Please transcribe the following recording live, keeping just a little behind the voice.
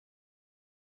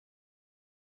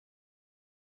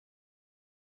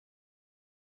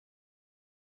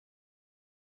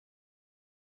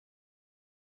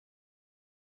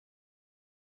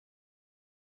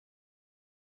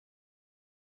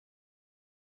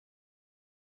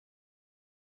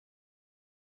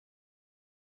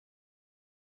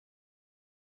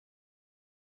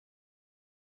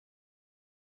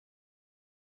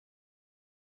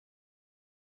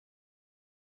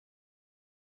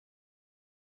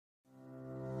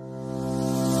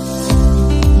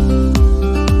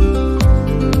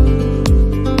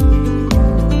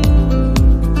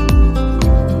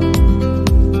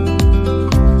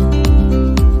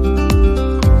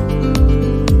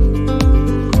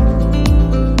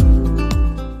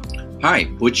Hi,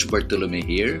 Butch Bartolome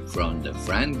here from the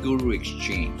Fran Guru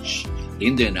Exchange.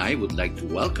 Linda and I would like to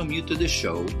welcome you to the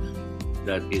show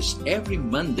that is every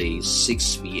Monday,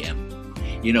 6 p.m.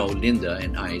 You know, Linda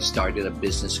and I started a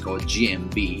business called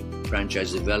GMB,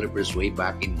 Franchise Developers, way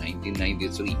back in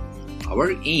 1993.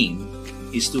 Our aim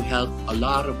is to help a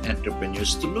lot of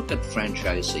entrepreneurs to look at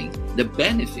franchising, the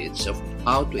benefits of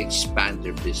how to expand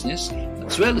their business,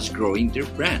 as well as growing their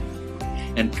brand.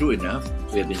 And true enough,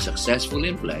 we have been successful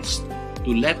and blessed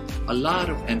to let a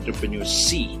lot of entrepreneurs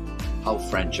see how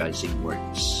franchising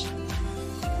works.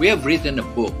 We have written a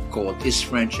book called Is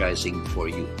Franchising for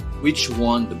You, which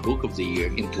won the Book of the Year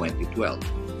in 2012,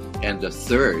 and the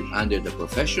third under the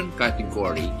profession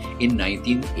category in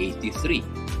 1983.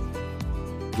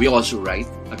 We also write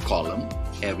a column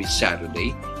every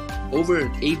Saturday over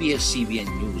at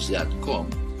abscbnnews.com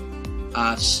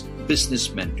as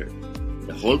Business Mentor.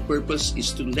 The whole purpose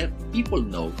is to let people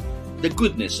know the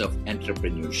goodness of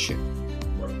entrepreneurship.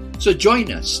 So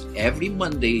join us every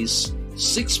Mondays,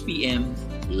 6 p.m.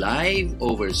 live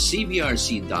over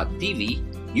cbrc.tv,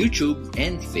 YouTube,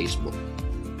 and Facebook.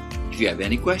 If you have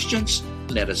any questions,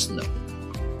 let us know.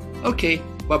 Okay,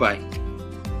 bye-bye.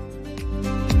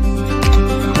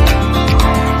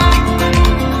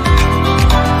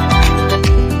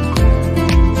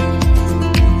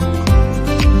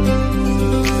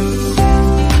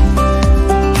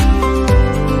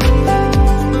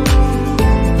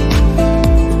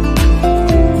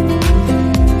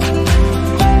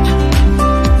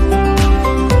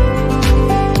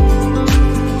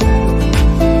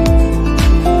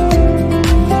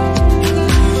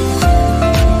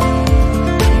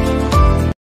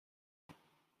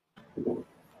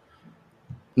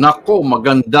 Nako,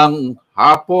 magandang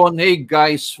hapon. Hey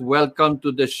guys, welcome to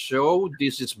the show.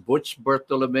 This is Butch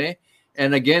Bartolome.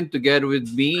 And again, together with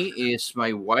me is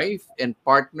my wife and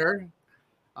partner,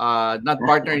 not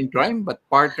partner in crime, but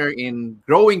partner in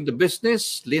growing the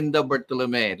business, Linda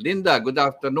Bartolome. Linda, good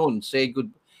afternoon. Say good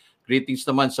greetings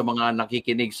naman sa mga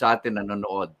nakikinig sa atin,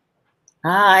 nanonood.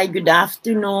 Hi, good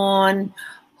afternoon.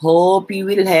 Hope you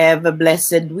will have a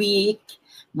blessed week,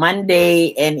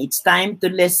 Monday, and it's time to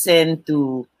listen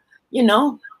to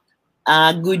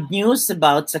good news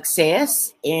about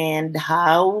success and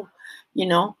how,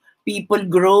 people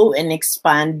grow and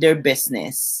expand their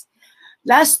business.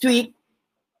 Last week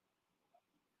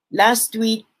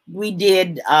we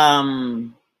did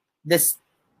the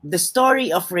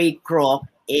story of Ray Kroc,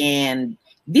 and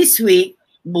this week,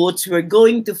 Boots, we're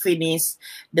going to finish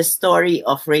the story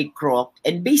of Ray Kroc.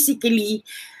 And basically,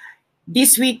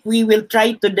 this week, we will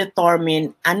try to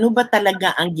determine ano ba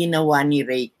talaga ang ginawa ni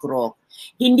Ray Kroc.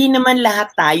 Hindi naman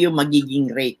lahat tayo magiging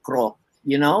Ray Kroc,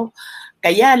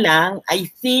 Kaya lang, I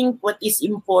think what is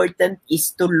important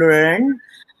is to learn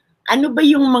ano ba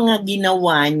yung mga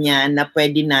ginawa niya na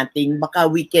pwede nating, baka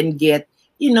we can get,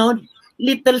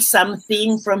 little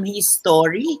something from his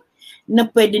story na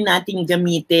pwede nating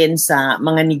gamitin sa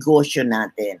mga negosyo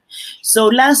natin. So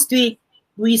last week,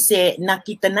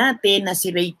 nakita natin na si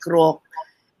Ray Kroc,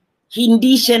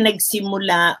 hindi siya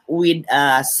nagsimula with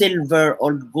a silver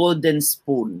or golden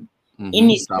spoon in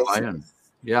his business.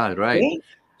 Yeah, right. Okay?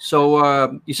 So,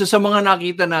 isa sa mga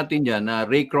nakita natin yan na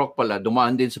Ray Kroc pala,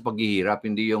 dumaan din sa paghihirap,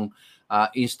 hindi yung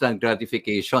instant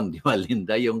gratification, di ba,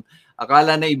 Linda? Yung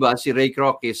akala na iba, si Ray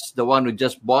Kroc is the one who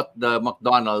just bought the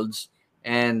McDonald's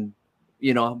and,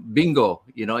 bingo,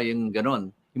 yung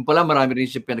ganon. Yung pala, marami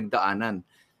rin siya pinagdaanan.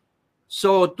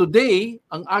 So today,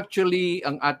 ang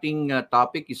ating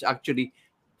topic is actually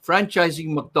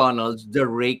franchising McDonald's the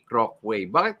Ray Kroc way.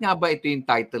 Bakit nga ba ito yung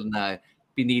title na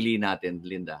pinili natin,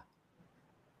 Linda?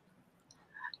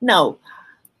 Now,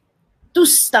 to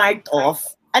start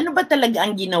off, ano ba talaga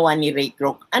ang ginawa ni Ray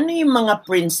Kroc? Ano yung mga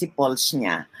principles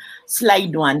niya?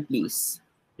 Slide 1, please.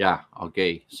 Yeah,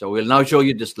 okay. So we'll now show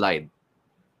you the slide.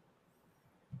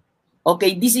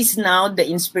 Okay, this is now the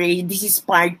inspiration. This is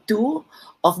part 2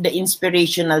 of the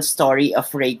inspirational story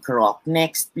of Ray Kroc.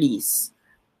 Next, please.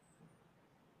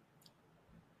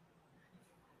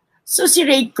 So si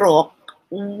Ray Kroc,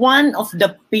 one of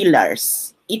the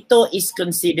pillars, ito is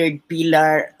considered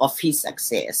pillar of his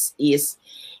success, is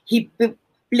he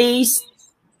placed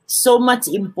so much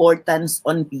importance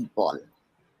on people.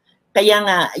 Kaya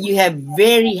nga, you have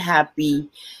very happy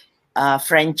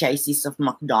franchises of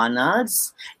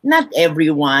McDonald's. Not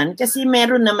everyone, kasi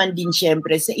meron naman din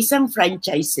syempre sa isang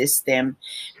franchise system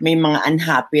may mga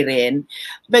unhappy rin.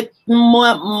 But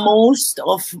most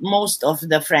of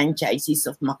the franchises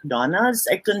of McDonald's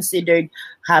are considered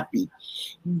happy.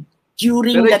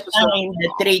 During the time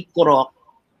that Ray Kroc,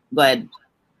 God.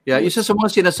 Yeah, isa sa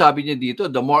mga sinasabi niya dito,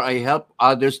 the more I help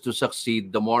others to succeed,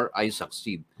 the more I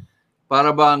succeed.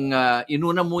 para bang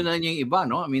inuna muna niya yung iba,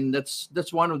 no? I mean,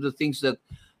 that's one of the things that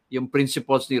yung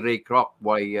principles ni Ray Kroc,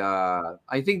 why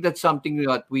I think that's something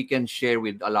that we can share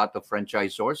with a lot of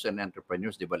franchisors and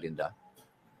entrepreneurs, di ba, Linda?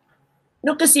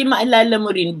 No, kasi maalala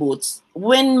mo rin, Boots,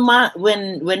 when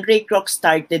Ray Kroc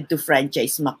started to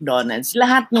franchise McDonald's,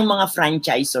 lahat ng mga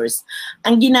franchisors,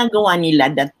 ang ginagawa nila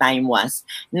that time was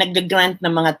nag-grant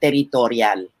ng mga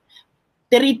territorial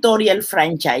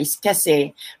franchise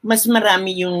kasi mas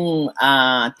marami yung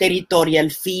territorial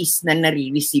fees na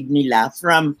nare-receive nila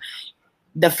from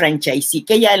the franchisee.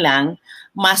 Kaya lang,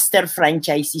 master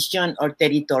franchises yun or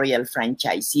territorial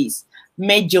franchises.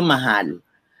 Medyo mahal.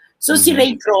 So si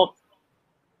Ray Kroc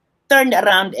turned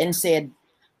around and said,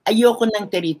 ayoko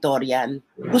ng territorial.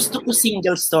 Gusto ko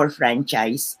single store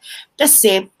franchise.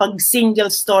 Kasi pag single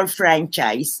store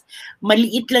franchise,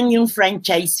 maliit lang yung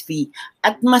franchise fee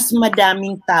at mas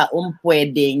madaming taong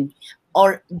pwedeng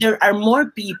or there are more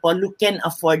people who can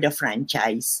afford a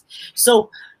franchise.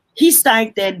 So he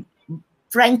started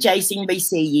franchising by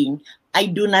saying,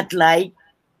 I do not like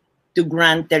to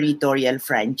grant territorial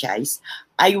franchise.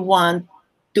 I want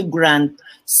to grant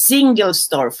single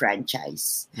store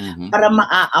franchise para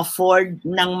ma-afford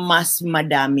ng mas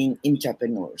madaming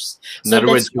entrepreneurs. So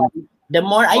that's why the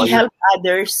more I help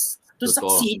others to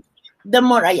succeed, the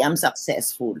more I am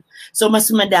successful. So mas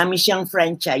madami siyang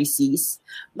franchisees,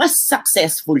 mas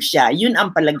successful siya. Yun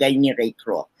ang palagay ni Ray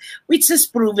Kroc, which has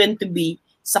proven to be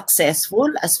successful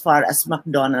as far as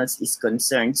McDonald's is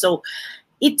concerned. So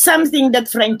it's something that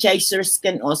franchisors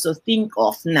can also think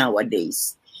of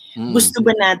nowadays. Gusto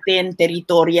ba natin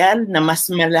territorial na mas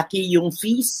malaki yung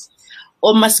fees?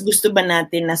 O mas gusto ba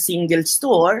natin na single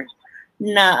store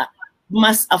na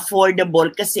mas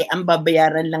affordable kasi ang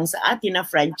babayaran lang sa atin na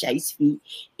franchise fee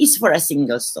is for a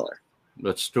single store?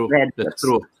 That's true. That's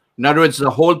true. In other words,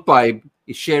 the whole pie,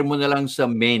 i-share mo na lang sa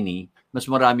many, mas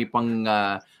marami pang,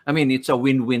 I mean, it's a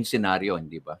win-win scenario,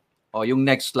 hindi ba? O, yung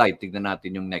next slide, tignan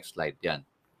natin yung next slide, yan.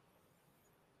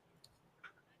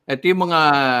 Ito yung mga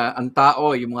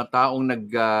yung mga taong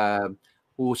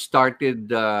who started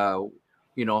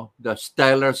the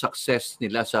stellar success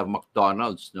nila sa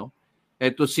McDonald's, no?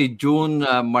 Ito si June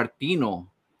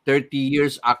Martino, 30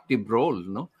 years active role,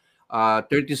 no?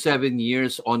 37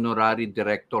 years honorary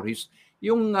director.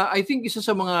 I think isa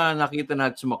sa mga nakita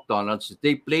natin sa McDonald's,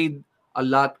 they played a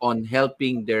lot on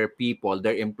helping their people,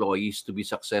 their employees to be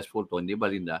successful to, hindi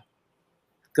ba, Linda?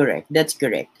 Correct. That's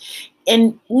correct.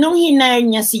 And nung hinire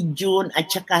niya si June at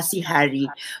saka si Harry,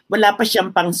 wala pa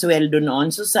siyang pangsweldo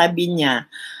noon. So sabi niya,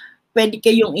 pwede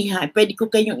ko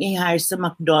kayong i-hire sa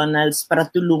McDonald's para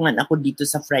tulungan ako dito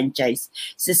sa franchise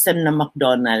system ng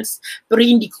McDonald's. Pero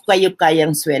hindi ko kayo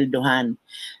kayang sweldohan.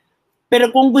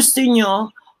 Pero kung gusto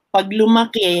nyo, pag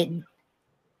lumaki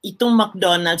itong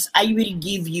McDonald's, I will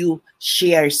give you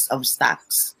shares of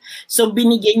stocks. So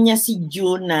binigyan niya si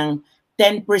June ng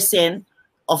 10%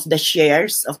 of the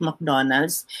shares of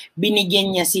McDonald's,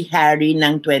 binigyan niya si Harry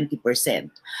ng 20%.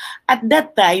 At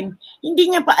that time,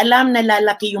 hindi niya pa alam na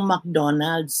lalaki yung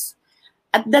McDonald's.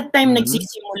 At that time,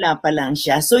 nagsisimula pa lang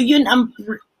siya. So yun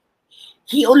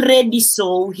he already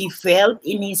saw, he felt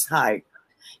in his heart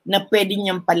na pwede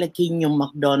niyang palaking yung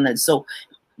McDonald's. So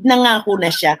nangako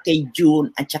na siya kay June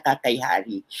at saka kay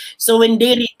Harry. So when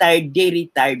they retired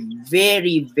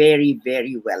very, very,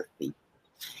 very wealthy.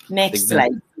 Next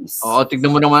slide, please. Oo,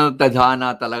 tignan mo naman ang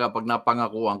tadhana talaga pag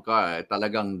napangakuan ka,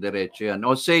 talagang diretso yan.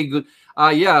 Say good.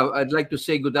 I'd like to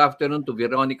say good afternoon to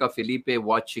Veronica Felipe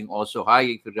watching also.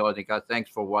 Hi, Veronica.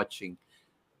 Thanks for watching.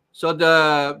 So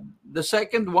the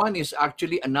second one is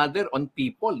actually another on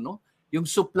people, no? Yung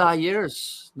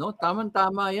suppliers, no?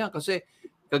 Tama-tama yan kasi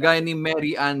kagaya ni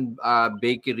Mary Ann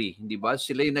Bakery, hindi ba?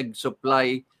 Sila yung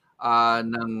nag-supply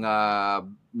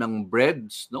ng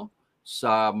breads, no?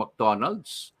 Sa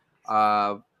McDonald's.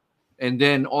 And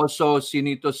then also si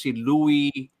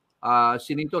Louis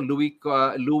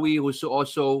who's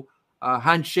also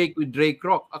handshake with Ray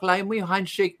Kroc. Akalain mo yung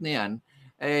handshake na yan,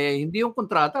 hindi yung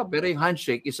kontrata, pero yung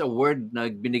handshake is a word na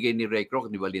binigay ni Ray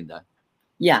Kroc, di ba, Linda?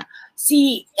 Yeah.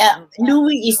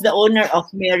 Louis is the owner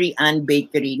of Mary Ann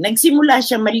Bakery. Nagsimula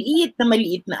siya maliit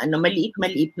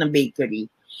na bakery.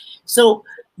 So,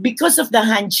 because of the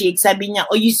handshake, sabi niya,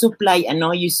 you supply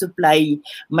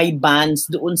my buns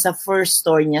doon sa first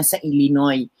store niya sa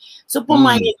Illinois. So,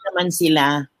 pumayag naman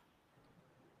sila.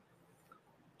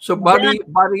 So,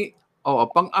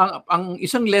 ang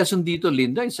isang lesson dito,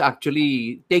 Linda, is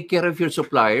actually take care of your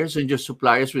suppliers and your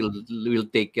suppliers will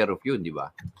take care of you, di ba?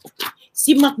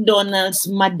 Si McDonald's,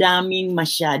 madaming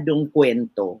masyadong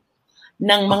kwento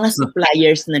ng mga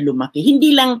suppliers na lumaki.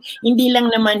 Hindi lang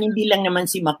naman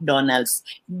si McDonald's.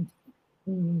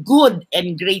 good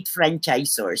and great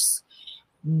franchisors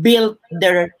built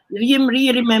their, you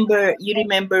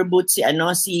remember Boots,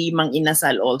 si Mang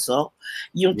Inasal also,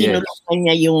 yung Yes. tinulungan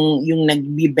niya yung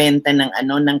nagbibenta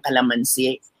ng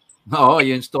kalamansi. Oo,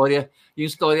 yung storya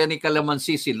ni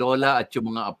Calamansi, si Lola at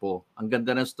yung mga apo. Ang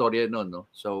ganda ng storya noon, no?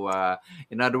 So,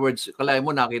 in other words, kalahin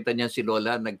mo nakita niya si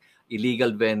Lola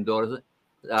illegal vendor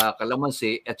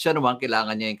kalamansi at siya naman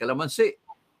kailangan niya yung kalamansi.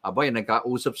 Abay,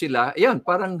 nagkausap sila. Ayan,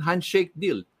 parang handshake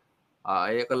deal.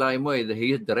 Kalahin mo,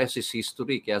 the rest is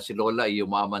history. Kaya si Lola ay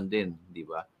umaman din, di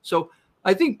ba? So,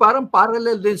 I think parang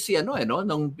parallel din si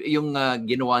yung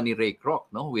ginawa ni Ray Kroc,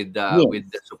 no, with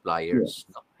the suppliers.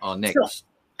 Yes. No? Oh, next. So,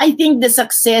 I think the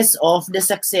success of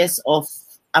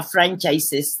a franchise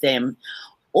system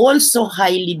also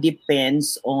highly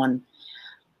depends on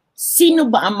sino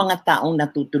ba ang mga taong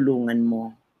natutulungan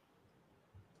mo.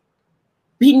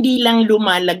 Hindi lang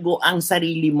lumalago ang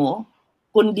sarili mo,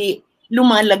 kundi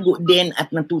lumalago din at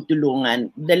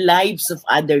natutulungan. The lives of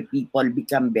other people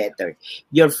become better.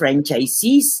 Your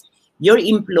franchisees, your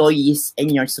employees,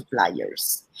 and your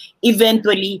suppliers.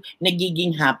 Eventually,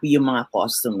 nagiging happy yung mga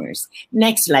customers.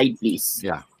 Next slide, please.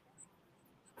 Yeah.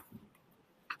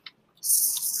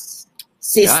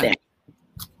 System. Yan.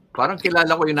 Parang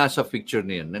kilala ko yung nasa picture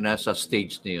na yun, nasa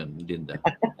stage na yun, Linda.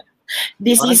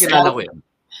 This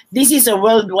is a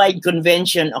worldwide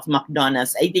convention of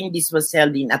McDonald's. I think this was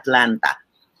held in Atlanta.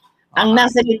 Ang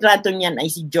nasa litrato niyan ay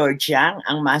si George Yang,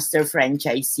 ang master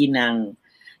franchisee ng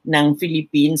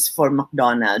Philippines for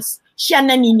McDonald's. Siya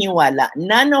naniniwala,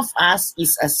 none of us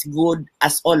is as good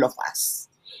as all of us.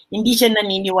 Hindi siya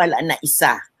naniniwala na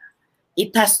isa.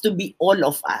 It has to be all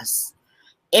of us.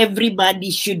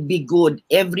 Everybody should be good.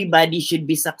 Everybody should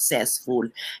be successful.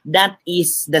 That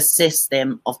is the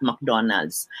system of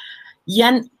McDonald's.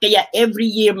 Yan, kaya every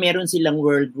year meron silang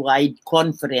worldwide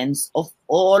conference of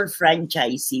all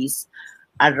franchises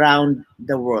around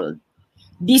the world.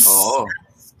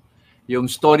 Yung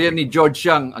storya ni George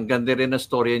Yang, ang ganda rin na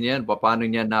storya niyan. Paano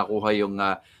niya nakuha yung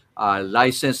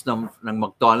license ng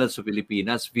McDonald's sa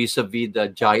Pilipinas vis-a-vis the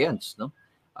Giants, no?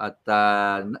 At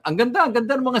ang ganda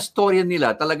ng mga storya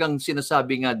nila. Talagang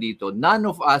sinasabi nga dito, none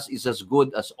of us is as good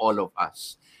as all of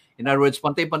us. In other words,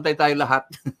 pantay-pantay tayo lahat.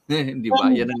 Hindi ba?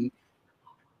 Yan ang...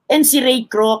 And si Ray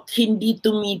Kroc hindi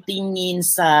tumitingin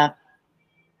sa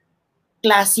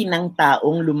klase ng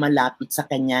taong lumalapit sa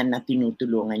kanya na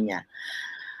tinutulungan niya.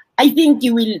 I think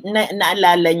you will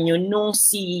naalala nyo nung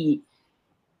si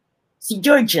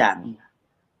George Yang,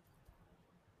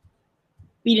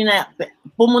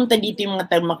 pumunta dito yung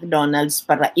mga McDonald's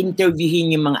para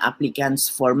interviewin yung mga applicants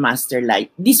for Master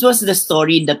Light. This was the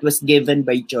story that was given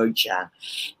by George Yang.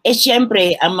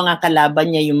 Siyempre, ang mga kalaban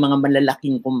niya yung mga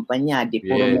malalaking kumpanya, di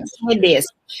puro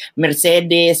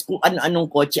Mercedes, kung ano-anong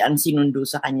kotse ang sinundo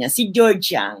sa kanya. Si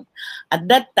George Yang, at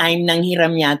that time,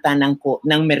 nanghiram yata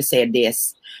ng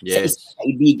Mercedes sa isang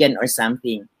kaibigan or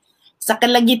something. Sa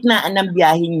kalagitnaan ng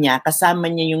biyahin niya, kasama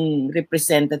niya yung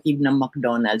representative ng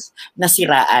McDonald's,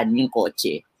 nasiraan yung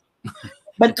kotse.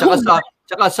 But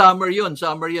tsaka summer yun.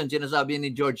 Sinasabi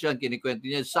ni George yan, kinikwento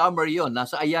niya, summer yun,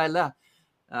 nasa Ayala.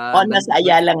 Nasa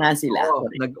Ayala nga sila.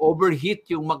 Nag-overheat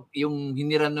yung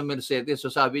hiniram ng Mercedes.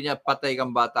 So sabi niya, patay kang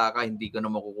bata ka, hindi ko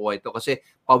na makukuha ito. Kasi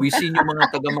pawisin yung mga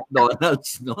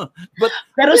taga-McDonald's. No?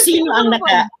 Pero sino ang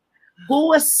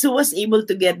who was able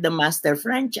to get the master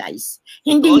franchise?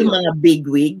 Hindi yung mga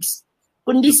bigwigs,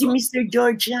 kundi si Mr.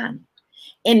 George Yang.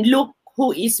 And look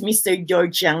who is Mr.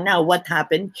 George Yang now. What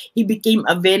happened? He became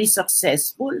a very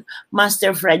successful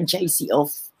master franchisee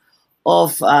of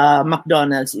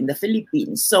McDonald's in the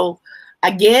Philippines. So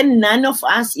again, none of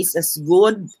us is as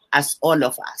good as all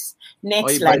of us.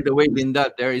 Next slide. By the way, Linda,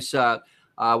 there is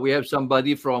we have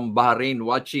somebody from Bahrain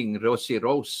watching, Rose.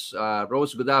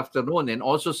 Rose, good afternoon. And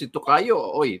also si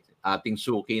Tukayo. Ating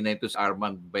suki na ito si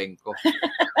Armand Benko.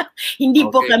 Hindi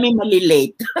po kami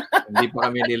malilate. Hindi pa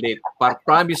kami malilate.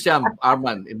 Promise yan,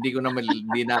 Armand, hindi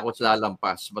na ako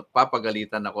salampas.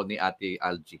 Papagalitan ako ni Ate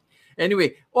Algie.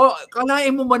 Anyway,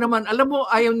 kalain mo ba naman, alam mo,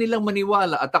 ayaw nilang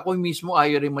maniwala at ako mismo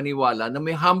ayaw rin maniwala na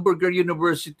may Hamburger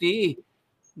University.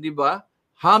 Di ba?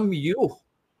 HAMU.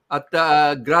 At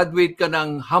graduate ka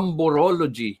ng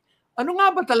Hamburology. Ano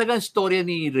nga ba talaga ang storya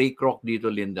ni Ray Kroc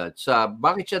dito, Linda?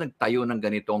 Bakit siya nagtayo ng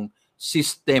ganitong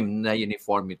system na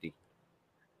uniformity?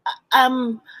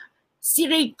 Si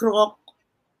Ray Kroc,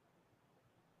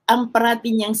 ang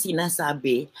parati niyang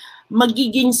sinasabi,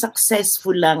 magiging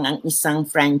successful lang ang isang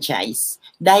franchise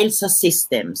dahil sa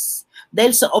systems,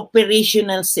 dahil sa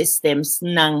operational systems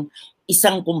ng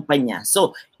isang kumpanya.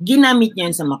 So, ginamit niya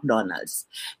yun sa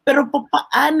McDonald's. Pero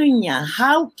paano niya,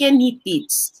 how can he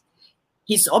teach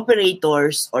his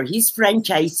operators or his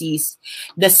franchisees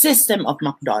the system of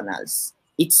McDonald's.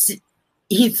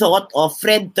 He thought of,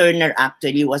 Fred Turner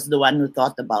actually was the one who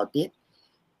thought about it.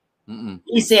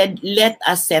 He said, let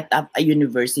us set up a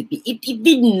university. It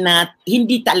did not,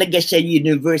 hindi talaga siya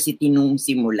university nung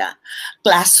simula.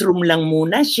 Classroom lang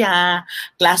muna siya,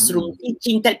 classroom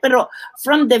teaching. Pero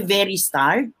from the very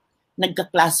start,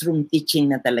 nagka-classroom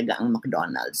teaching na talaga ang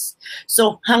McDonald's.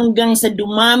 So hanggang sa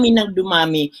dumami,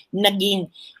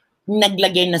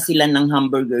 naglagay na sila ng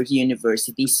Hamburger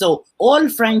University. So all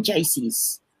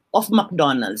franchisees of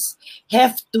McDonald's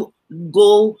have to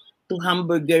go to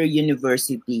Hamburger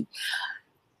University.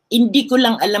 Hindi ko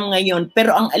lang alam ngayon,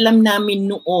 pero ang alam namin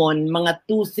noon, mga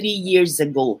 2-3 years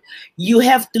ago, you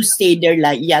have to stay there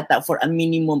yata for a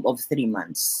minimum of 3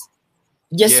 months.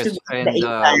 Just to get the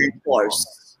entire course.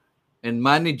 And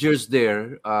managers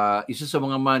there, isa sa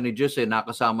mga managers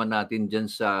nakasama natin dyan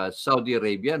sa Saudi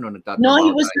Arabia. No,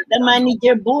 he was not the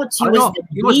manager, Boots.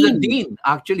 He was the dean.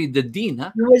 Actually, the dean.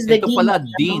 Ha? He was the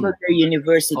dean of Hamburger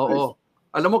University. Oo.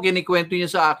 Alam mo, kinikwento niya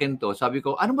sa akin to. Sabi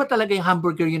ko, ano ba talaga yung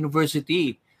Hamburger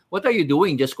University? What are you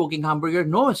doing? Just cooking hamburger?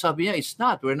 No, sabi niya, it's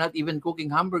not. We're not even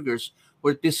cooking hamburgers.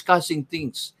 We're discussing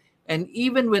things. And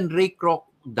even when Ray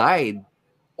Kroc died,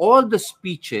 all the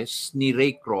speeches ni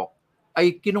Ray Kroc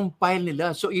ay kinumpile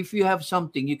nila. So if you have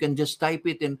something, you can just type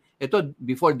it in. Ito,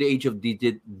 before the age of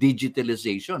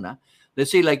digitalization. Ha?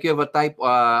 Let's say like you have a type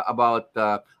about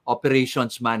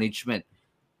operations management.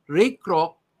 Ray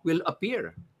Kroc will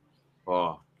appear.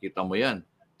 Oh, kita mo yan.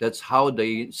 That's how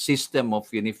the system of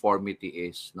uniformity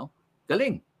is, no?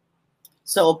 Galing.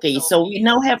 So, okay. So, we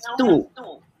now have two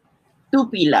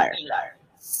pillars.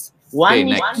 One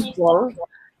is people.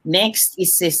 Next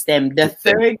is system. The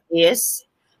third is,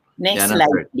 next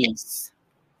slide, please.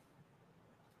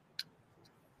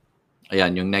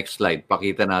 Ayan, yung next slide.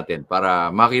 Pakita natin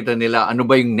para makita nila ano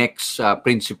ba yung next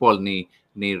principle ni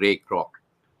Ray Kroc.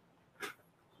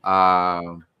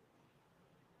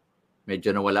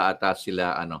 Medyo nawala ata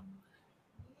sila,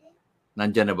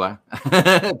 Nandyan na ba?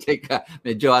 Teka,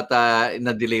 medyo ata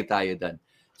na-delay tayo dan.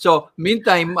 So,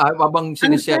 meantime, habang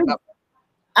siniset up.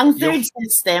 Ang third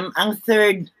system, ang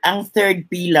third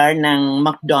pillar ng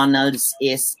McDonald's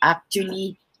is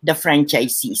actually the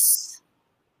franchisees.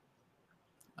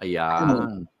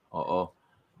 Ayan. Oo.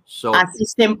 So,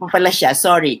 system pa pala siya.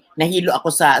 Sorry, nahilo ako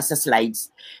sa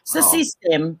slides. Sa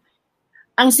system,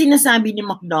 ang sinasabi ni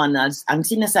McDonald's, ang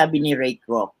sinasabi ni Ray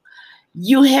Kroc,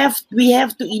 we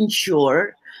have to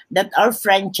ensure that our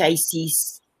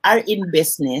franchisees are in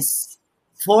business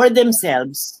for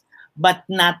themselves, but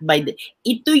not by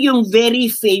ito yung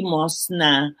very famous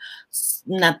na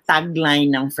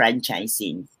tagline ng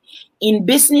franchising. In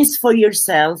business for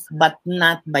yourself, but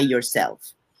not by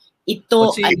yourself.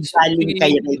 Ito ay galing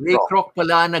kay Ray Kroc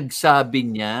pala nagsabi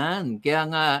niyan. Kaya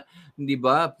nga, di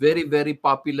ba? Very, very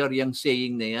popular yung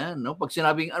saying na yan. No? Pag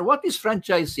sinabing, what is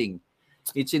franchising?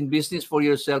 It's in business for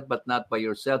yourself but not by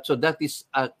yourself. So that is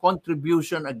a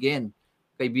contribution again,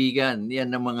 kaibigan. Yan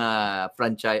ng mga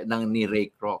franchise ni Ray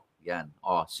Kroc. Yan.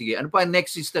 Sige. Ano pa ang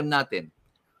next system natin?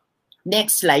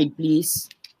 Next slide, please.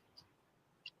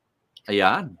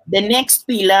 Ayan. The next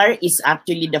pillar is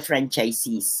actually the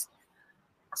franchisees.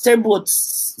 Sir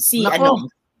Boots,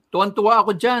 tuwan-tuwa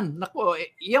ako dyan. Nako,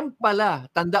 yan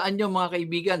pala. Tandaan nyo mga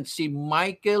kaibigan, si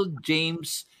Michael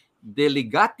James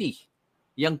Deligatti,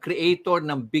 yung creator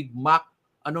ng Big Mac,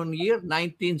 anong year?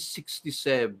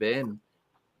 1967.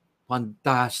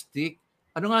 Fantastic.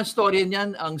 Ano nga ang storya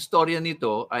niyan? Ang storya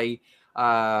nito ay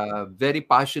very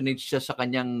passionate siya sa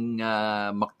kanyang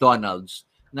McDonald's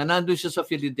na nandun siya sa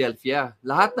Philadelphia.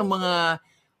 Lahat ng mga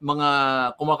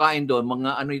kumakain doon,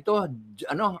 mga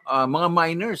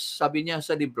miners, sabi niya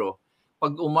sa libro,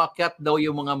 pag umakyat daw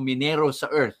yung mga minero sa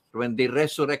earth, when they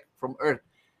resurrect from earth,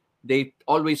 they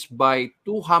always buy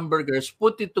 2 hamburgers,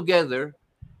 put it together.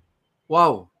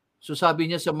 Wow. So sabi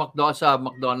niya sa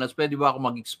McDonald's, pwede ba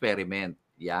ako mag-experiment?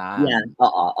 Yan. Yan.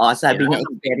 Oo. Sabi niya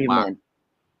experiment.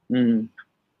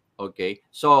 Okay.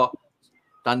 So,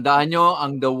 tandaan nyo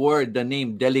the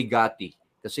name Deligatti.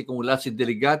 Kasi kung wala si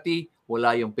Deligatti,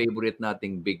 wala yung favorite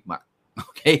nating Big Mac.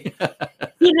 Okay?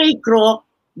 Si Ray Kroc,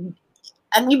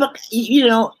 ang iba,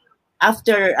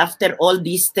 after all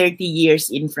these 30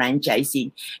 years in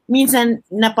franchising, minsan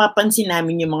napapansin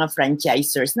namin yung mga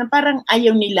franchisors na parang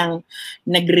ayaw nilang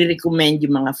nagre-recommend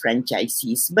yung mga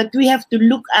franchisees. But we have to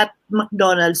look at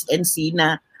McDonald's and see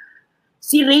na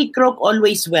si Ray Kroc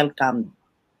always welcomed.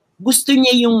 Gusto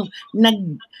niya yung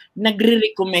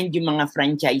nagre-recommend yung mga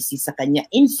franchisees sa kanya.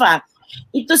 In fact,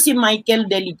 ito si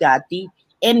Michael Deligatti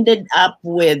ended up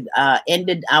with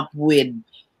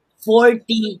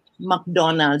 40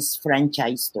 McDonald's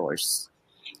franchise stores.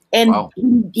 And Wow.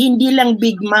 hindi lang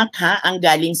Big Mac ang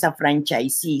galing sa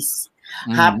franchisees.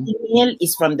 Happy Meal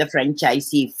is from the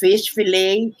franchisee. Fish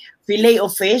fillet, filet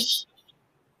of fish,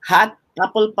 hot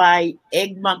apple pie,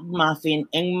 egg McMuffin,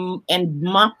 and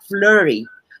McFlurry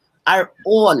are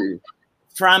all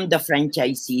from the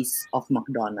franchisees of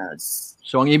McDonald's.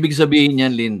 So ang ibig sabihin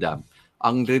niyan, Linda,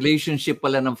 ang relationship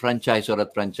pala ng franchisor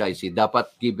at franchisee dapat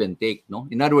give and take,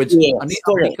 no? In other words, Yes, ano yung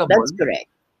correct. applicable? That's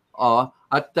correct.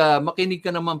 At makinig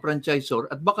ka naman franchisor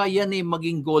at baka yan ay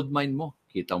maging gold mine mo.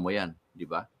 Kita mo yan, di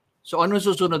ba? So ano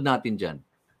susunod natin dyan?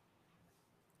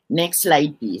 Next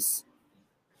slide, please.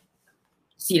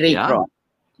 Si Ray Yan. Kroc.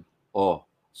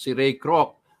 Si Ray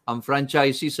Kroc, ang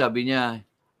franchisee, sabi niya,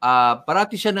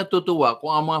 parati siya natutuwa kung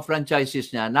ang mga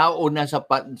franchises niya nauna sa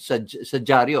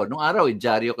dyaryo. Nung araw,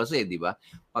 dyaryo kasi, di ba?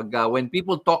 When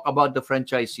people talk about the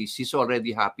franchisees, he's already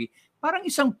happy. Parang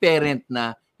isang parent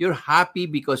na you're happy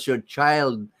because your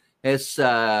child has,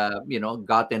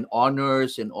 gotten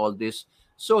honors and all this.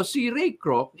 So si Ray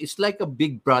Kroc is like a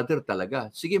big brother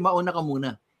talaga. Sige, mauna ka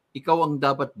muna. Ikaw ang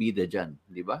dapat bida dyan,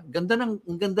 di ba? Ganda ng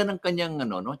kanyang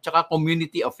tsaka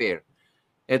community affair.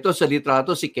 Ito sa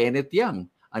litrato si Kenneth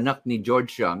Yang, anak ni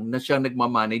George Yang, na siya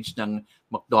nagmamanage ng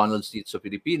McDonald's dito sa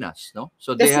Pilipinas, no?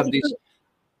 So they have this.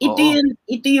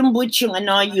 Ito yung Butch, yung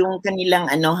kanilang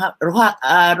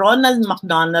Ronald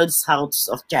McDonald's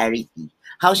House of Charity.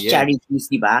 Charities,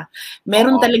 di ba?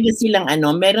 Meron talaga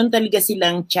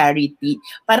silang charity,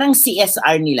 parang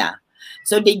CSR nila.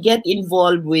 So they get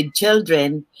involved with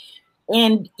children.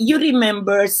 And you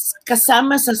remember,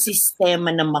 kasama sa sistema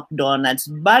ng McDonald's,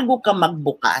 bago ka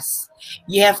magbukas,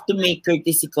 you have to make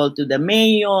courtesy call to the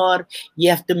mayor, you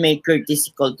have to make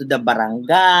courtesy call to the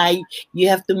barangay, you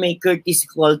have to make courtesy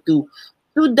call to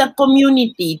the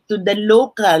community, to the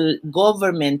local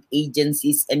government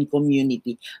agencies and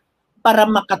community para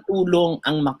makatulong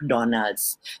ang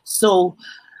McDonald's. So,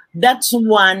 that's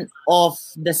one of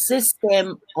the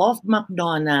system of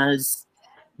McDonald's.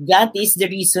 That is the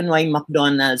reason why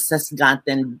McDonald's has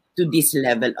gotten to this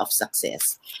level of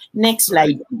success. Next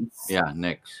slide, please. Yeah,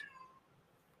 next.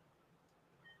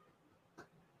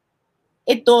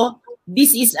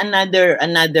 This is another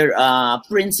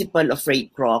principle of Ray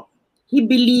Kroc. He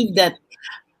believed that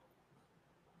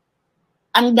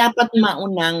ang dapat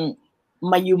maunang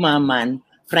mayumaman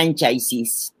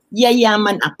franchisees.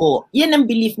 Yayaman ako. Yan ang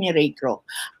belief ni Ray Kroc.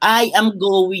 I am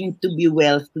going to be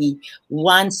wealthy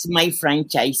once my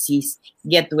franchisees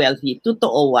get wealthy.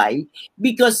 Totoo, why?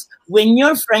 Because when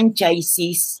your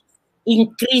franchisees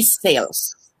increase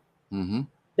sales,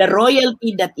 the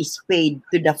royalty that is paid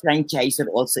to the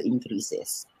franchisor also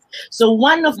increases. So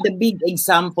one of the big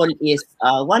example is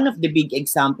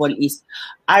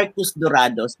Arcos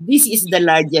Dorados. This is the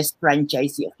largest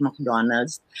franchisee of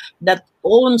McDonald's that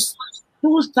owns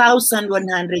 2,100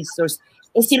 stores.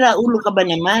 Sira ulo ka ba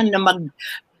naman na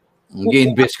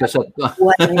mag-invest ka sa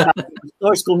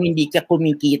stores kung hindi ka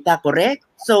kumikita, correct?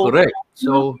 Correct.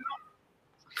 So,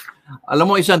 alam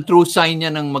mo, isang true sign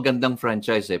niya ng magandang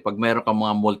franchise pag mayroon ka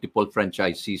mga multiple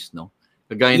franchisees, no?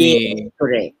 Kagaya ni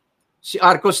correct. Si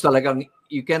Arcos talagang,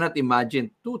 you cannot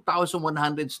imagine,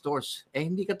 2,100 stores.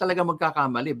 Hindi ka talaga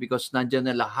magkakamali because nandyan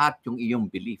na lahat yung iyong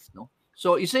belief, no?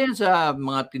 So, isa yan sa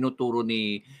mga tinuturo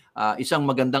ni isang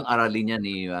magandang aralin niya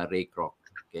ni Ray Kroc.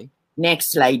 Okay?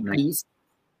 Next slide, please.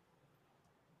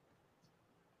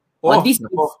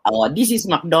 This is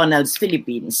McDonald's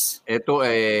Philippines. Ito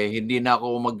hindi na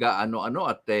ako mag-ano-ano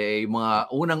at yung mga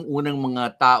unang-unang mga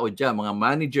tao dyan, mga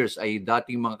managers ay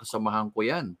dating mga kasamahan ko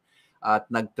yan. At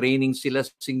nag-training sila sa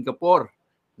Singapore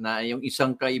na yung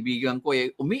isang kaibigan ko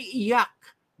ay umiiyak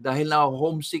dahil na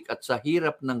homesick at sa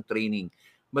hirap ng training.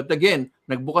 But again,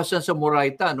 nagbukas yan sa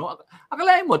Murayta, no?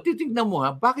 Akalain mo, titignan mo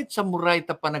bakit sa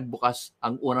Murayta pa nagbukas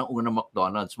ang unang-unang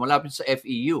McDonald's? Malapit sa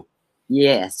FEU.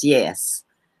 Yes.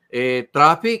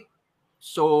 Traffic.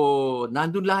 So,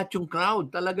 nandun lahat yung crowd.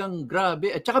 Talagang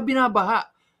grabe. At saka binabaha.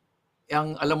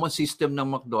 Ang, alam mo, system ng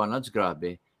McDonald's,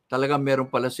 grabe. Talagang meron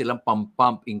pala silang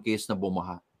pump in case na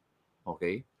bumaha.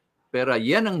 Okay? Pero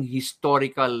yan ang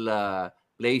historical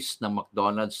place ng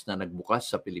McDonald's na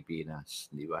nagbukas sa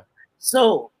Pilipinas. Di ba?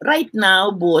 So, right now,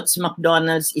 Boots,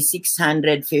 McDonald's is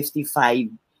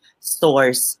 655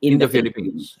 stores in the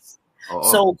Philippines.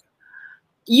 So,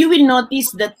 you will notice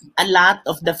that a lot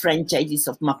of the franchises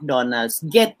of McDonald's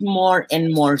get more and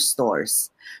more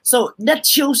stores. So, that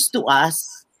shows to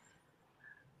us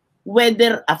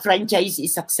whether a franchise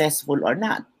is successful or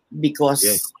not. Because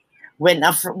when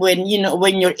you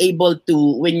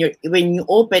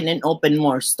open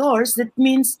more stores, that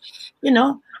means,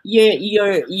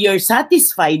 you're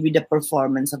satisfied with the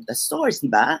performance of the stores,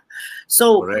 diba?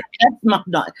 So Correct. that's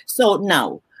McDonald's. So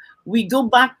now we go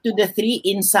back to the three,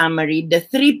 in summary, the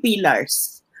three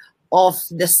pillars of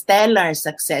the stellar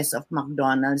success of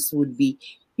McDonald's would be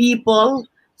people,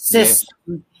 Yes.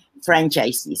 system,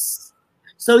 franchises.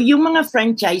 So yung mga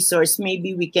franchisors,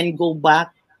 maybe we can go back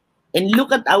and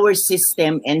look at our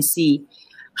system and see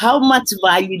how much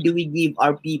value do we give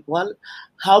our people,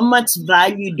 how much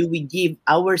value do we give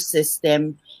our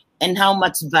system, and how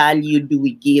much value do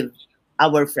we give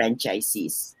our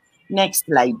franchisees. Next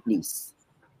slide, please.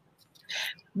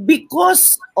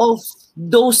 Because of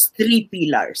those three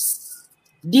pillars,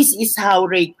 this is how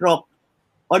Ray Kroc,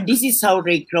 or this is how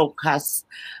Ray Kroc has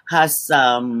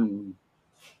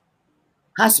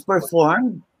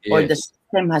performed, or the Yes.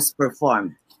 system has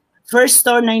performed. First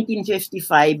store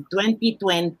 1955,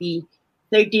 2020,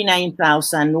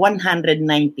 39,198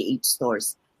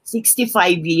 stores.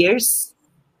 65 years,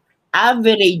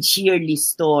 average yearly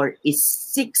store is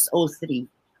 603.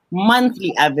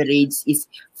 Monthly average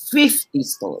is 50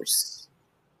 stores.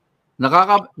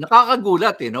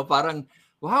 Nakakagulat no? Parang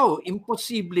wow,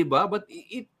 imposible ba? But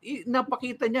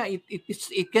napakita niya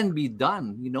it can be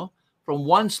done, from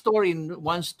one store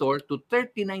to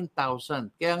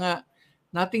 39,000. Kaya nga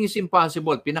nothing is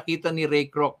impossible. Pinakita ni Ray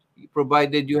Kroc,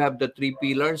 provided you have the three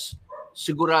pillars,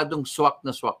 siguradong swak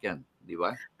na swak yan, di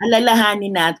ba?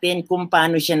 Alalahanin natin kung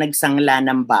paano siya nagsangla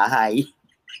ng bahay.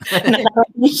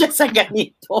 Nakarating siya sa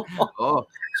ganito. Oh,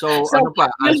 so ano pa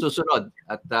ang susunod?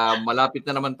 At malapit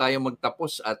na naman tayo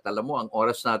magtapos at alam mo, ang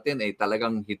oras natin ay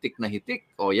talagang hitik na hitik.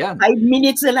 O yan. 5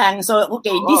 minutes na lang. So,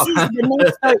 okay, this is the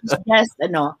next story is just,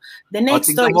 the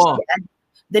next story is,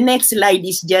 the next slide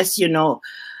is just,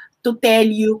 to tell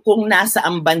you kung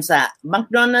nasaan bansa.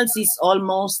 McDonald's is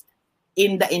almost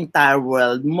in the entire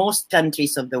world, most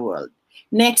countries of the world.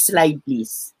 Next slide,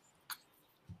 please.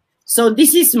 So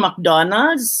this is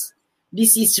McDonald's.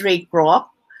 This is Ray Kroc.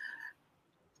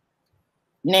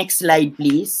 Next slide,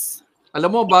 please.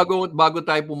 Alam mo, bago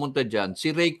tayo pumunta dyan,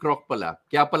 si Ray Kroc pala,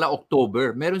 kaya pala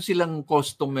October, meron silang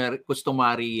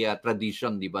customary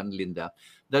tradition, di ba, Linda?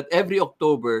 That every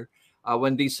October,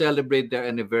 when they celebrate their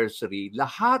anniversary,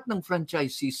 lahat ng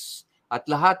franchisees at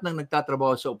lahat ng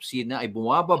nagtatrabaho sa opisina ay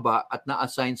bumababa at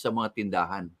na-assign sa mga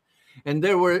tindahan. And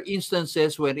there were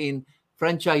instances wherein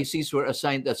franchisees were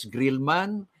assigned as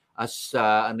grillman, as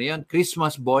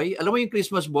Christmas boy. Alam mo yung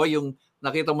Christmas boy, yung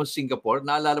nakita mo sa Singapore?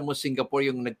 Naalala mo Singapore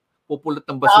yung nagpupulot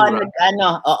ng basura? May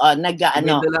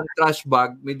dalang trash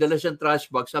bag. May dala siyang trash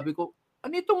bag. Sabi ko,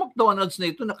 ano itong McDonald's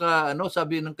na ito?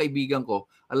 Sabi ng kaibigan ko,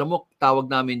 alam mo, tawag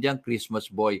namin diyan Christmas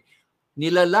boy.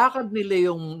 Nilalakad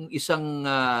nila yung isang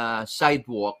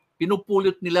sidewalk,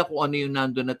 pinupulot nila kung ano yung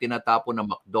nandun na tinatapon ng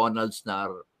McDonald's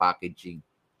na packaging.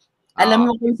 Alam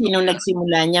mo kung sino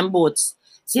nagsimula niyan, Boots?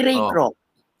 Si Ray Kroc.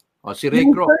 Si Ray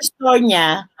Kroc.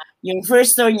 Yung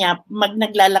first store niya,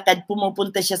 naglalakad,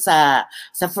 pumupunta siya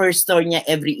sa first store niya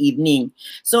every evening.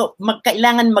 So,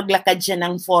 kailangan maglakad siya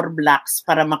ng 4 blocks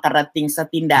para makarating sa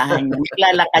tindahan niya.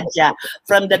 Maglalakad siya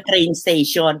from the train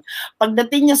station.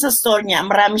 Pagdating niya sa store niya,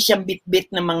 marami siyang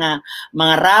bit-bit na mga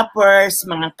wrappers,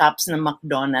 mga cups ng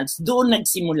McDonald's. Doon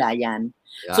nagsimula yan.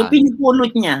 Yeah. So,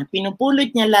 pinupulot niya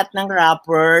lahat ng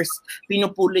wrappers,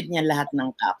 pinupulot niya lahat ng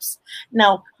cups.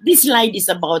 Now, this slide is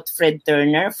about Fred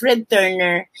Turner. Fred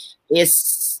Turner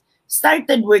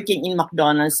started working in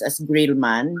McDonald's as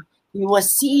grillman. He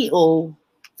was CEO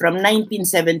from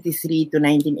 1973 to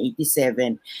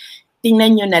 1987.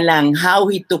 Tingnan nyo na lang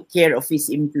how he took care of his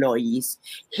employees.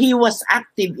 He was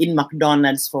active in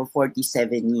McDonald's for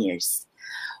 47 years.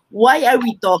 Why are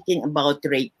we talking about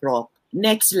Ray Kroc?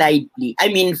 Next slide, please.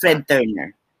 Fred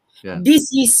Turner. Yeah.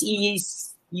 This is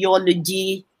his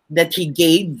eulogy that he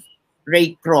gave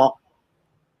Ray Kroc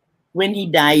when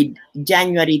he died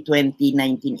January 20,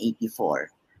 1984.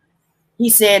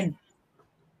 He said,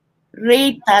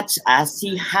 Ray touched us.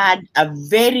 He had a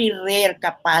very rare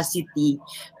capacity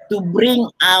to bring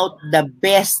out the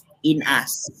best in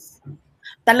us.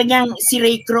 Talagang si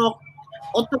Ray Kroc,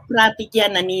 autocratic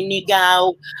yan,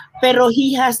 naninigaw, pero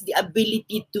he has the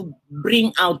ability to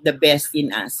bring out the best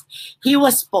in us. He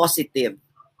was positive,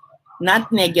 not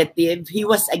negative. He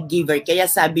was a giver. Kaya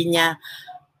sabi niya,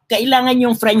 kailangan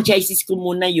yung franchises ko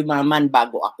muna yumaman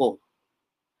bago ako.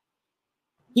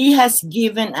 He has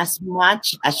given as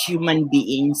much as human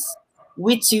beings,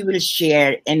 which he will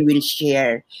share and will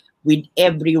share with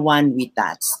everyone we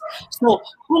touch. So,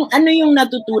 kung ano yung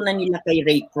natutunan nila kay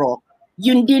Ray Kroc,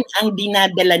 yun din ang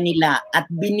dinadala nila at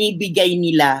binibigay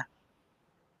nila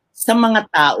sa mga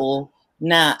tao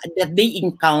that they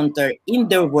encounter in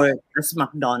their work as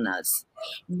McDonald's.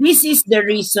 This is the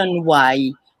reason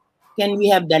why Can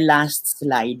we have the last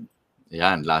slide?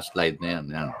 Yan, last slide na yan.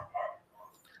 Yan.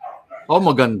 Oh,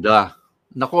 maganda.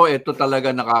 Nako, ito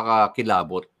talaga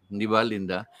nakakakilabot. Hindi ba,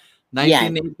 Linda?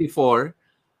 1984,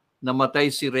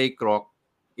 namatay si Ray Kroc.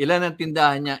 Ilan ang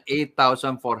tindahan niya?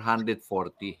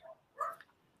 8,440.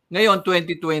 Ngayon,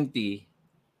 2020,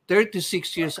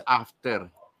 36 years after,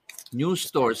 new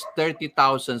stores,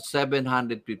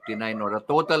 30,759 or a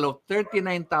total of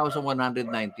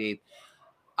 39,198.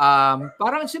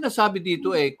 Parang sinasabi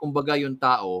dito kumbaga yung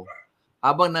tao,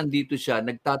 habang nandito siya,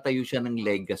 nagtatayo siya ng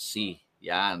legacy.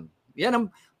 Yan. Yan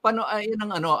ang,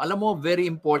 alam mo, very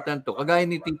important to. Kagaya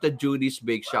ni Tita Judy's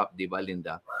Bake Shop, di ba,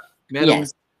 Linda? Merong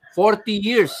 40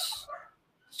 years.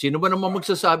 Sino ba naman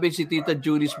magsasabi si Tita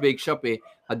Judy's Bake Shop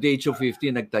at the age of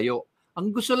 50 nagtayo?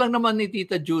 Ang gusto lang naman ni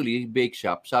Tita Julie Bake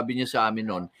Shop, sabi niya sa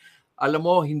amin noon, alam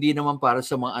mo, hindi naman para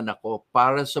sa mga anak ko,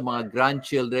 para sa mga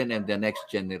grandchildren and the next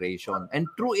generation. And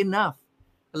true enough,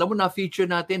 alam mo,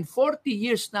 na-feature natin 40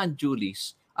 years na ang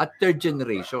Julie's at third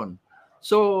generation.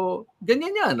 So,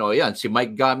 ganyan yan. Yan, si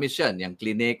Mike Gamis yan, yung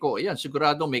Clineco. Yan,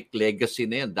 sigurado may legacy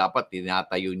na yan. Dapat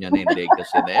tinatayo niya na yung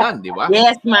legacy na yan, di ba?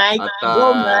 Yes, Mike. At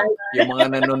Mike. Yung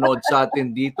mga nanonood sa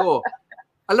atin dito,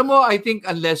 alam mo, I think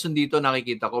ang lesson dito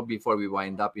nakikita ko before we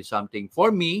wind up is something.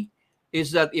 For me,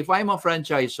 is that if I'm a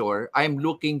franchisor, I'm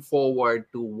looking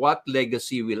forward to what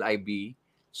legacy will I be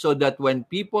so that when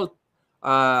people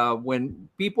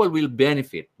will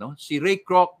benefit, no? Si Ray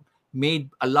Kroc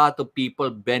made a lot of people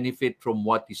benefit from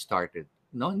what he started,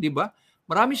 no? Di ba?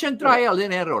 Marami siyang trial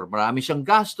and error, marami siyang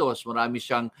gastos, marami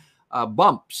siyang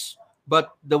bumps,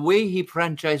 but the way he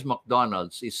franchised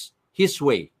McDonald's is his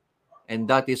way. And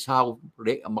that is how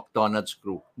McDonald's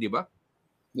grew, di ba?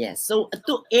 Yes. So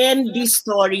to end this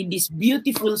story, this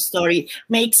beautiful story,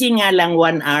 maiksi nga lang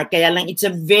 1 hour, kaya lang it's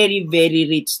a very, very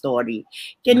rich story.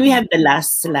 Can we have the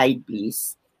last slide,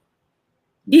 please?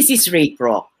 This is Ray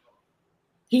Kroc.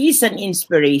 He is an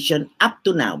inspiration up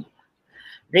to now.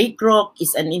 Ray Kroc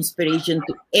is an inspiration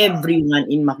to everyone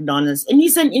in McDonald's. And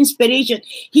he's an inspiration.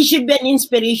 He should be an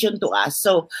inspiration to us.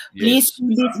 So please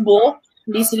read this book.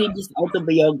 Please read this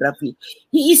autobiography.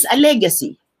 He is a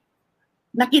legacy.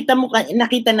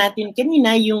 Nakita natin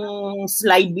kanina yung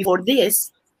slide before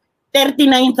this,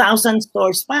 39,000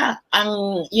 stores pa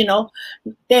ang,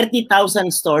 30,000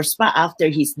 stores pa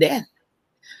after his death.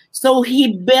 So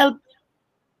he built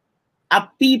a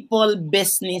people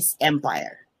business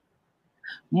empire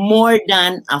more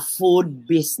than a food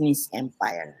business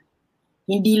empire.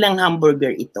 Hindi lang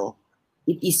hamburger ito.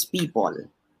 It is people.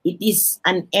 It is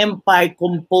an empire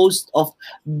composed of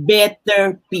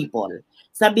better people.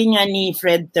 Sabi nga ni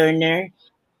Fred Turner,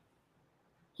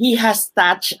 he has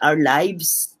touched our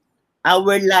lives.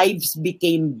 Our lives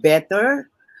became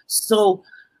better. So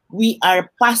we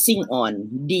are passing on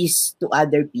this to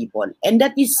other people. And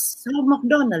that is how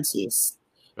McDonald's is.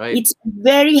 Right. It's a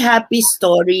very happy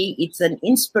story. It's an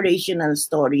inspirational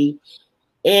story.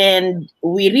 And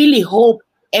we really hope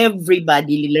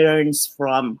everybody learns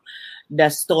from the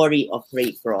story of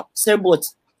Ray Kroc. Sir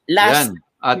Boots, last...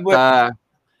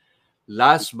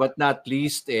 Last but not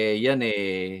least,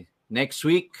 next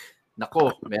week,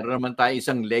 nako, meron naman tayo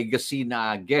isang legacy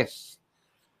na guest.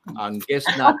 Ang guest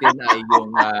natin ay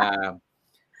yung,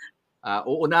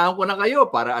 uunahan ko na kayo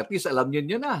para at least alam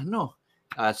nyo na, no?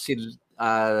 Si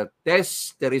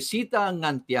Tess Teresita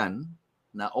Ngantian,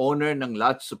 na owner ng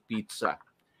Lots of Pizza.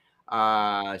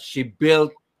 She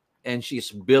built and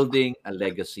she's building a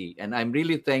legacy. And I'm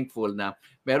really thankful na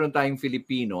meron tayong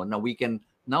Filipino na we can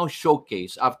now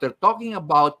showcase. After talking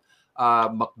about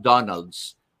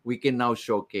McDonald's, we can now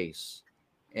showcase.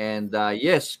 And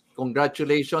yes,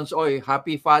 congratulations.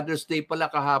 Happy Father's Day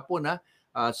pala kahapon.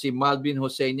 Si Malvin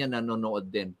Hosenia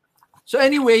nanonood din. So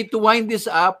anyway, to wind this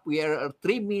up, we are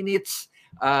 3 minutes.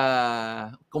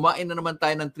 Kumain na naman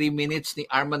tayo ng 3 minutes ni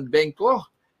Armand Benko.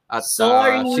 At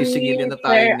sisingilin na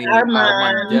tayo ni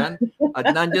Armand dyan.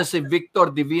 At nandiyan si Victor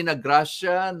Divina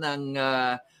Gracia ng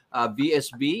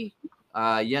VSB.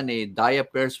 Yan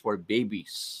diapers for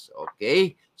babies.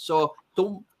 Okay? So,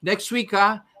 next week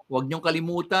huwag niyong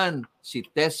kalimutan si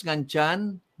Tess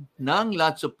Ngantian ng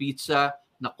Lots of Pizza.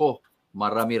 Nako,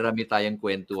 marami-rami tayong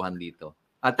kwentuhan dito.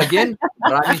 At again,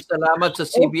 maraming salamat sa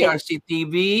CBRC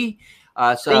TV,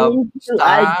 sa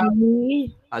staff,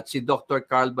 at si Dr.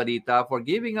 Carl Balita for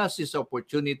giving us this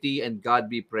opportunity, and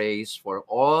God be praised for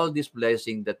all this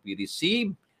blessing that we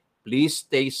receive. Please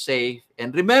stay safe.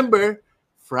 And remember,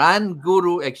 Fran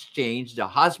Guru Exchange, the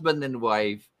husband and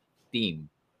wife team.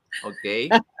 Okay?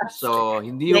 So,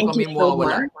 hindi yung kami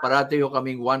mawawala. Parati yung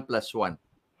kaming 1+1.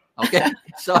 Okay?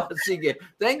 So, sige.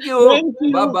 Thank you. Thank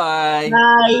you. Bye-bye.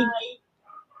 Bye.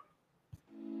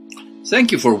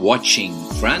 Thank you for watching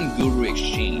Fran Guru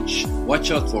Exchange. Watch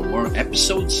out for more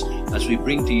episodes as we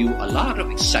bring to you a lot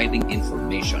of exciting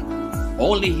information.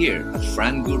 Only here at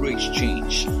Fran Guru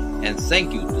Exchange. And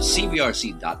thank you to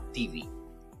CBRC.TV.